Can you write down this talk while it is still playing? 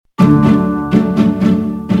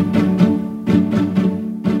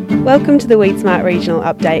Welcome to the WeedSmart Regional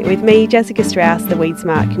Update with me, Jessica Strauss, the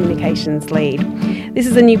WeedSmart Communications Lead. This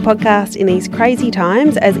is a new podcast in these crazy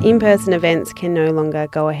times as in-person events can no longer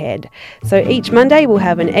go ahead. So each Monday we'll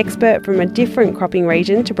have an expert from a different cropping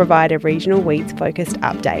region to provide a regional weeds-focused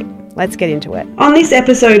update. Let's get into it. On this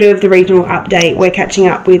episode of the Regional Update, we're catching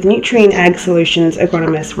up with Nutrien Ag Solutions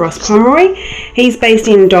agronomist Ross Pomeroy. He's based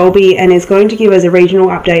in Dalby and is going to give us a regional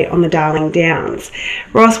update on the Darling Downs.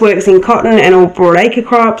 Ross works in cotton and all broadacre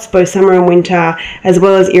crops, both summer and winter, as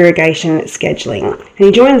well as irrigation scheduling. And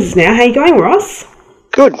he joins us now. How are you going, Ross?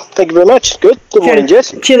 Good, thank you very much. Good morning,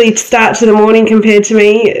 Jess. Chilly start to the morning compared to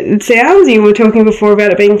me, it sounds. You were talking before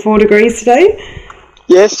about it being 4 degrees today.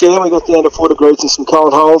 Yes, we got down to 4 degrees and some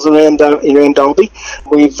cold holes around Dalby.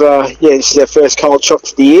 We've, this is our first cold shock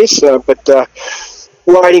for the year, but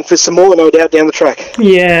waiting for some more, no doubt, down the track.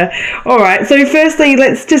 Yeah. All right. So firstly,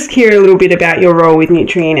 let's just hear a little bit about your role with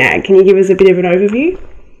Nutrien Ag. Can you give us a bit of an overview?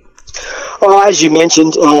 As you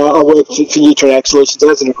mentioned, I work for Nutrien Ag Solutions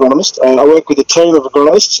as an agronomist. I work with a team of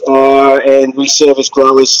agronomists, and we service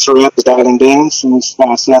growers throughout the Darling Downs, from as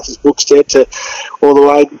far south as Brookstead to all the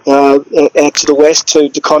way out to the west to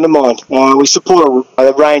Condamine. We support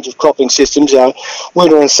a range of cropping systems,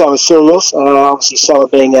 winter and summer cereals, obviously summer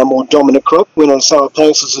being our more dominant crop, winter and summer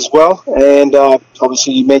pulses as well, and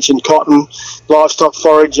obviously you mentioned cotton, livestock,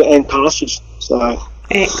 forage and pastures.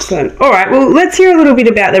 Excellent. All right, well, let's hear a little bit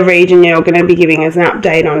about the region you're going to be giving us an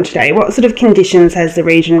update on today. What sort of conditions has the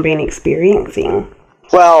region been experiencing?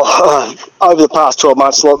 Well, over the past 12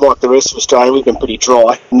 months, like the rest of Australia, we've been pretty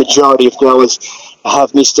dry. The majority of growers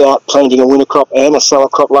have missed out planting a winter crop and a summer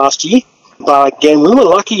crop last year. But again, we were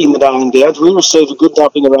lucky in the Darling Downs. We received a good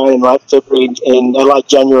dumping of rain in late February and late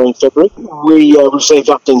January and February. We received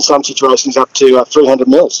in some situations up to 300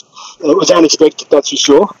 mils. It was unexpected, that's for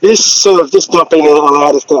sure. This dumping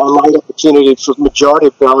allowed us a late opportunity for the majority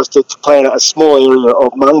of growers to plant a small area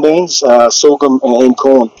of mung beans, sorghum and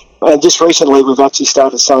corn. And just recently we've actually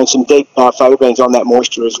started sowing some deep fava beans on that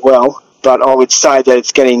moisture as well. But I would say that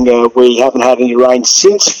it's we haven't had any rain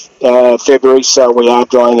since February, so we are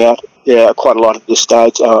drying out quite a lot at this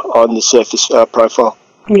stage on the surface profile.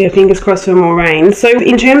 Yeah, fingers crossed for more rain. So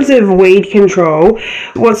in terms of weed control,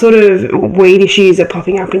 what sort of weed issues are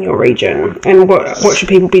popping up in your region? And what should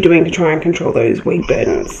people be doing to try and control those weed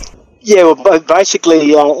burdens? Yeah, well,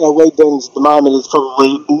 basically, our weed burdens at the moment is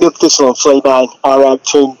probably milk thistle and fleabane are our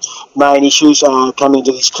two main issues coming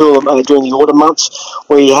into this cooler during the autumn months.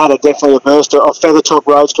 We had definitely a burst of feathertop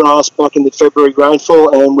rose grass back in the February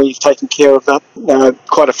rainfall, and we've taken care of that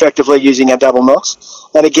quite effectively using our double knocks.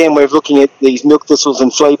 And again, we're looking at these milk thistles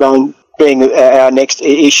and fleabane being our next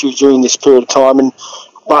issue during this period of time.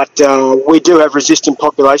 But we do have resistant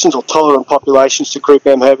populations or tolerant populations to Group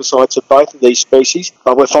M herbicides of both of these species.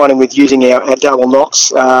 We're finding with using our double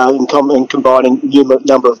knocks and combining a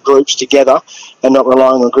number of groups together and not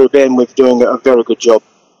relying on Group M, we're doing a very good job.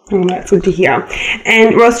 Oh, that's good to hear.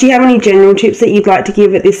 And Ross, do you have any general tips that you'd like to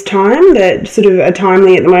give at this time that sort of are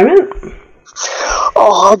timely at the moment?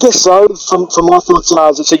 I guess so. From my thoughts,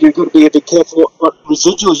 so you've got to be a bit careful what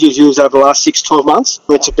residuals you've used over the last 6-12 months.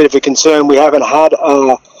 It's a bit of a concern. We haven't had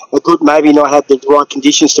maybe not had the right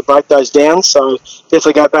conditions to break those down. So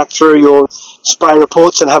definitely go back through your spray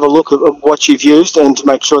reports and have a look at what you've used and to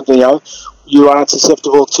make sure that you aren't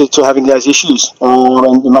susceptible to having those issues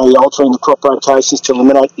and maybe altering the crop rotations to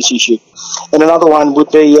eliminate this issue. And another one would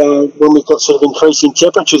be when we've got sort of increasing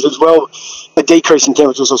temperatures as well, a decrease in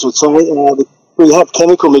temperatures I should say, we have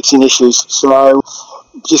chemical mixing issues. So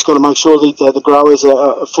just got to make sure that the growers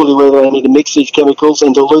are fully aware that they need to mix these chemicals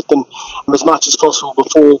and dilute them as much as possible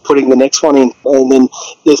before putting the next one in. And then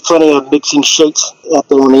there's plenty of mixing sheets out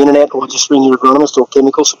there on the internet, or just ring your agronomist or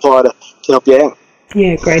chemical supplier to help you out.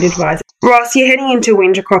 Yeah, great advice. Ross, you're heading into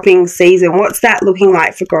winter cropping season. What's that looking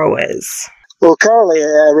like for growers? Well, currently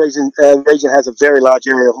our region has a very large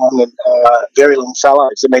area of long and very long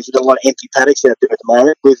fallows. It means we've got a lot of empty paddocks out there at the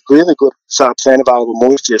moment with really good sub-sand available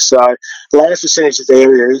moisture. So the largest percentage of the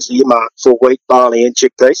area is earmarked for wheat, barley and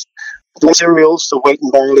chickpeas. The cereals, the wheat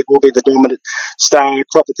and barley, will be the dominant star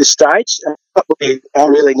crop at this stage. We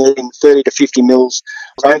are really needing 30 to 50 mils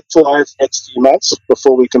of rainfall over the next few months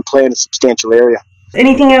before we can plant a substantial area.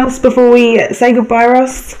 Anything else before we say goodbye,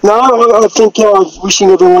 Ross? No, I think wishing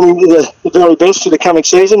everyone the very best for the coming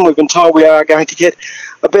season. We've been told we are going to get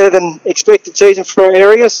a better than expected season for our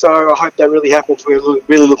area, so I hope that really happens. We're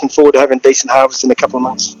really looking forward to having a decent harvest in a couple of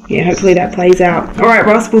months. Yeah, hopefully that plays out. All right,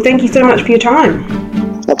 Ross, well, thank you so much for your time.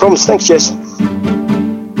 No problems. Thanks, Jess.